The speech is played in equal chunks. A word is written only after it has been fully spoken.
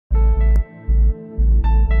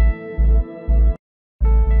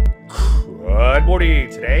Howdy!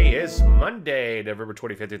 Today is Monday, November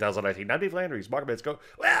 25th, 2019. I'm Dave Landry's market bets go.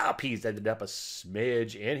 Well, P's ended up a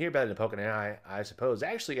smidge in here, better than poking an eye, I suppose.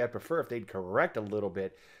 Actually, I'd prefer if they'd correct a little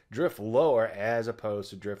bit, drift lower as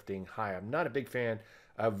opposed to drifting high. I'm not a big fan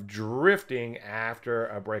of drifting after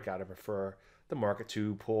a breakout. I prefer the market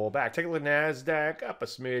to pull back. Take a look at NASDAQ, up a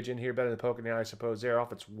smidge in here, better than poking an eye, I suppose. They're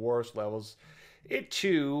off its worst levels. It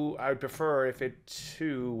too, I would prefer if it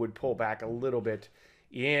too would pull back a little bit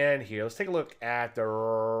in here. Let's take a look at the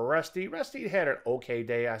Rusty. Rusty had an okay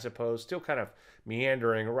day, I suppose. Still kind of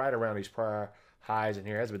meandering right around these prior highs in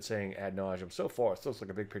here. As I've been saying ad nauseum. So far, it still looks like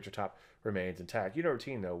a big picture top remains intact. You know,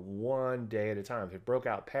 routine though, one day at a time. If it broke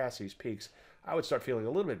out past these peaks, I would start feeling a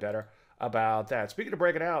little bit better about that. Speaking of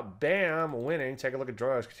breaking out, bam, winning. Take a look at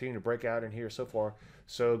draws. Continue to break out in here so far.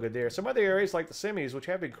 So good there. Some other areas like the semis, which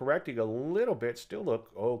have been correcting a little bit, still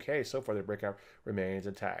look okay. So far, the breakout remains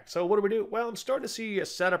intact. So what do? Well, I'm starting to see a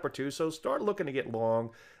setup or two. So start looking to get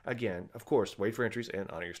long. Again, of course, wait for entries and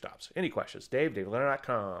honor your stops. Any questions? Dave,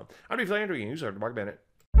 DaveLandry.com. I'm Dave Landry, and you are Mark Bennett.